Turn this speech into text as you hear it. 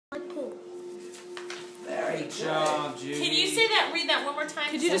job, Judy. Can you say that? Read that one more time.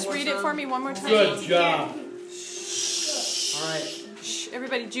 Could you just read it for me one more time? Good job. All right. Shh,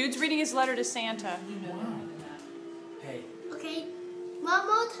 everybody. Jude's reading his letter to Santa. Hey. Okay, one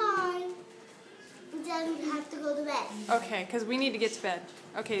more time. Then we have to go to bed. Okay, because we need to get to bed.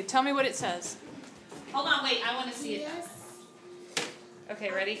 Okay, tell me what it says. Hold on, wait. I want to see it. Yes. Okay,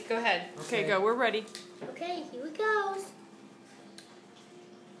 ready? Go ahead. Okay, go. We're ready. Okay, here it goes.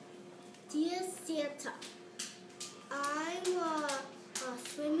 Dear Santa, I want a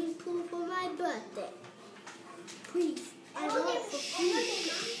swimming pool for my birthday. Please, I want it for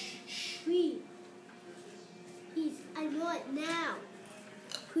free. Please, I want it now.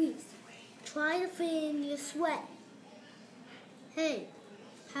 Please, try to fit in your sweat. Hey,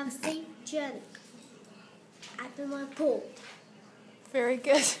 have a safe journey. After my pool. Very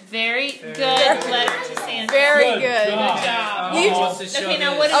good. Very good letter to Santa. Very good. job. Good job. You wants to show Okay,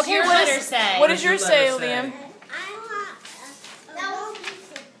 now this. what does Okay, your what letter is- say? What does your yours say, letter say? Liam? I want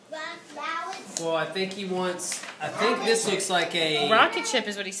a balance. Well, I think he wants. I think this looks like a. Rocket ship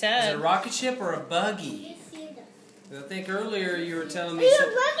is what he Is it said. a rocket ship or a buggy? I think earlier you were telling me. It's a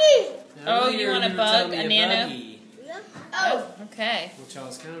something. buggy. Oh, Earlier you want a were bug, telling me a nano? buggy, Oh, Okay. which I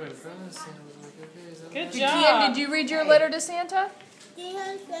was kind of impressed. And I was like, okay, is that Good right? job. Kian, did you read your letter to Santa?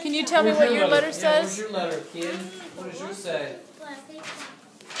 Can you tell me Where's what your letter Yeah, says? where's your letter, Ken? What does yours say?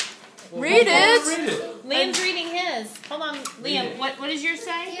 Well, Read why don't it. you Read it. Liam's reading his. Hold on, Read Liam. it. What does yours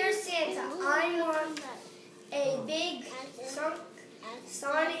say? Dear Santa, I want a big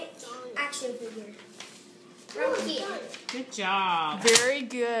Sonic action figure. From here. Good job. Very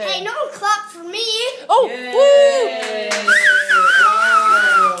good. Hey, no one clap for me. Oh, Yay!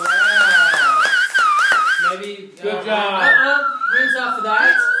 Oh, wow. Maybe. Good job. Hands off of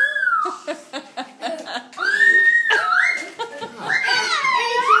that. Hey,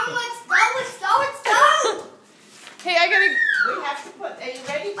 Jim, let's go. hey, I gotta. We have to put. Are you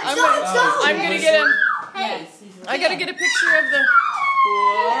ready? I'm gonna get him. Yes. I gotta get a picture of the.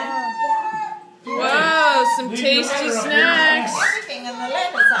 Wow, some tasty snacks. Everything in the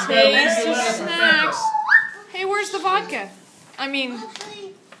letter. Tasty snacks. Hey, where's the vodka? I mean,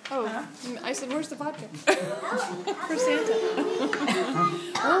 oh, I said, where's the vodka? For Santa.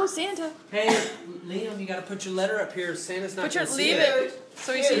 Oh, Santa. Hey, Liam, you gotta put your letter up here. Santa's not Put your gonna see leave it.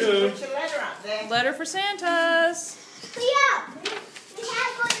 So he sees. Good. Put your letter up there. Letter for Santa's. Leo, we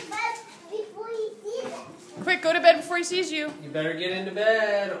have to go to bed before he sees it. Quick, go to bed before he sees you. You better get into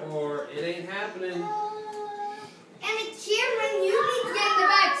bed, or it ain't happening. And it's Cameron, you need to get in the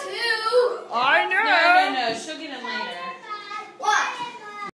bag too. I know. No. She'll get in